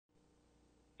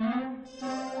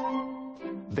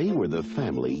They were the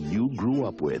family you grew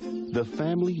up with, the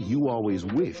family you always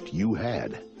wished you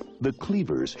had. The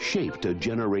Cleavers shaped a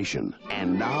generation,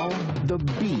 and now the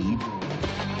Beav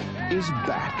is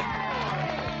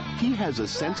back. He has a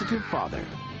sensitive father,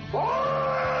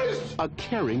 a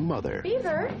caring mother,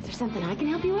 Beaver, is there something I can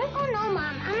help you with? Oh, no,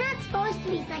 Mom. I'm not supposed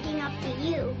to be sucking up to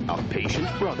you. a patient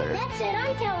brother, That's it.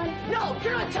 I'm telling. No,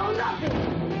 you're not telling nothing.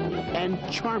 and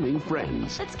charming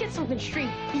friends. Let's get something straight,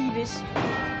 Beavis.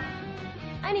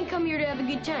 I didn't come here to have a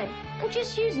good time. I'm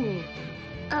just using you.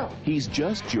 Oh. He's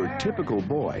just your typical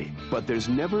boy, but there's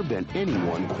never been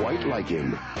anyone quite like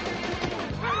him.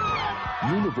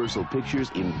 Universal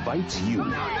Pictures invites you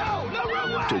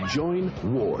to join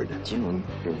Ward. June,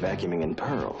 you're vacuuming in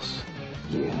pearls.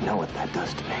 You know what that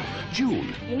does to me.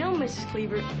 June, You know, Mrs.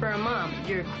 Cleaver, for a mom,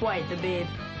 you're quite the babe.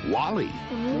 Wally,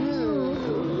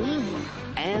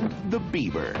 and the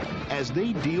Beaver as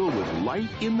they deal with life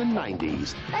in the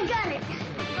 90s, I got it.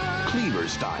 Cleaver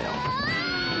style.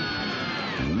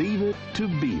 Leave it to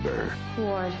Beaver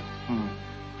Ward,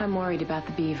 I'm worried about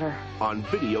the Beaver. on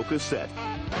video cassette.